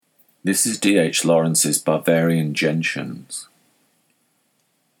This is D.H.Lawrence's Bavarian Gentians.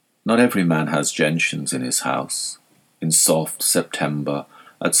 Not every man has gentians in his house, in soft September,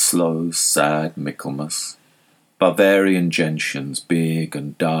 at slow, sad Michaelmas. Bavarian gentians, big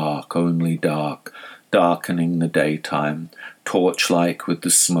and dark, only dark, darkening the daytime, torch-like with the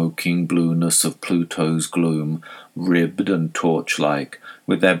smoking blueness of Pluto's gloom, ribbed and torch-like,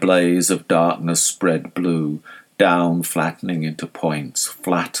 with their blaze of darkness spread blue, down flattening into points,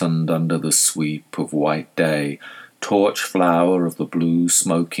 flattened under the sweep of white day, torch flower of the blue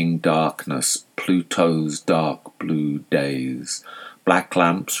smoking darkness, Pluto's dark blue days. Black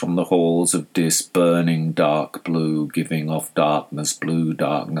lamps from the halls of Dis burning dark blue, giving off darkness, blue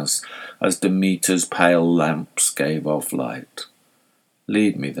darkness, as Demeter's pale lamps gave off light.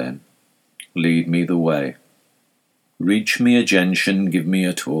 Lead me then, lead me the way. Reach me a gentian, give me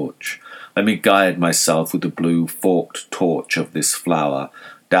a torch. Let me guide myself with the blue forked torch of this flower,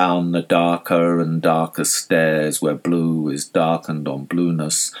 down the darker and darker stairs where blue is darkened on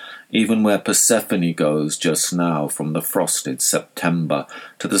blueness, even where Persephone goes just now from the frosted September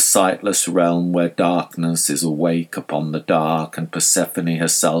to the sightless realm where darkness is awake upon the dark and Persephone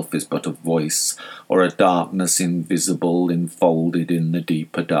herself is but a voice, or a darkness invisible enfolded in the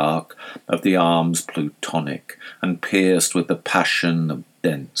deeper dark of the arms plutonic and pierced with the passion of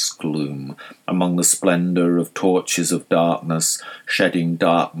dense gloom, among the splendour of torches of darkness, shedding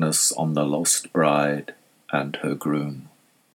darkness on the lost bride and her groom.